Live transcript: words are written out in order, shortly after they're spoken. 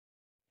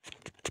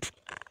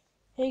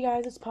Hey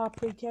guys, it's Pop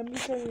Freak. I'm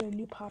just showing you the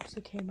new pops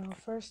that came out.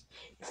 First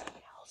is the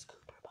Alice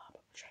Cooper pop.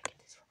 I'm trying to get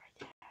this for my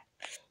dad.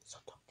 So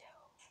don't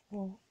tell.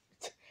 Well,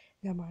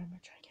 never mind. I'm gonna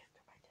try to get it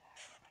for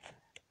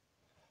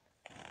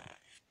my dad.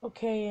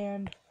 Okay,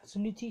 and it's a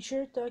new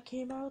t-shirt that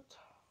came out.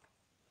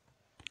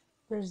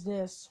 There's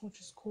this, which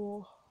is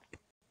cool.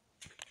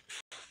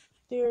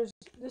 There's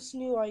this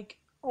new, like,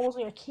 almost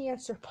like a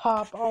cancer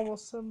pop,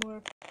 almost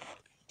similar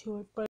to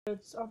it, but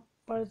it's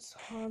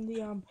on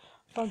the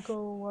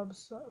Funko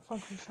website,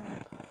 Funko shop.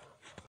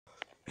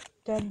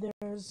 Then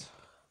there's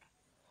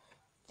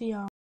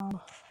the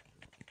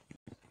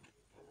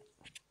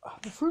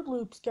Fruit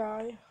Loops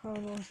guy. I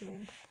don't know his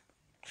name.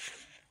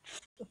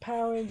 The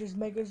Power Rangers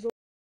Megazord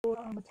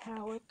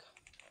metallic.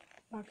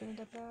 Not gonna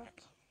get that.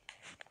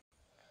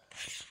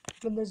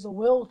 Then there's the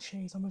Will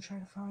Chase. I'm gonna try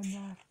to find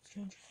that.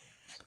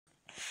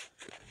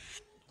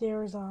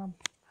 There's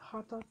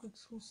Hot Dog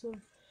exclusive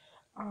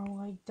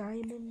like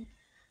diamond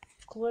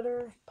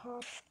glitter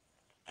pop.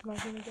 I'm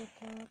not gonna get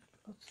that.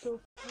 But still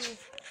cool.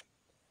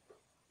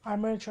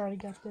 I'm gonna try to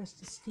get this.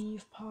 The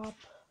Steve pop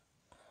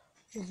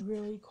is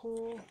really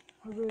cool.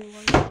 I really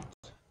like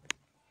it.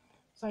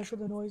 Sorry for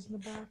the noise in the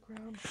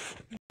background.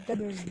 Then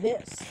there's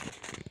this.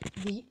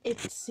 The It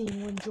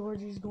scene when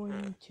Georgie's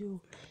going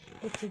to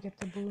get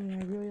the balloon.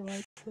 I really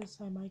like this.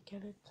 I might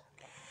get it.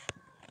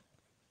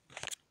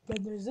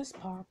 Then there's this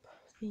pop.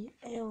 The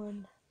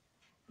Alan.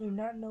 I do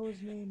not know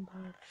his name,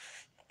 but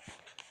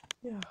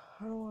yeah,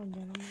 I don't want to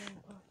get him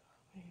though, but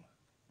yeah.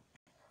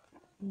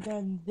 And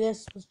then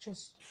this was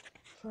just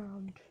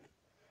found.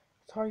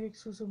 Target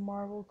exclusive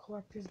Marvel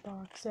collector's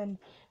box, and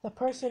the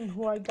person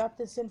who I got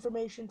this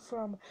information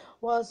from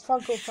was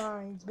Funko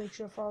Finds. Make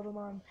sure to follow them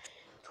on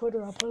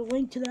Twitter. I'll put a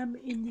link to them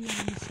in the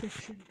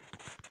description.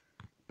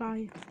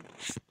 Bye.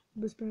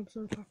 This has been an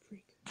episode of Pop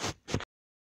Freak.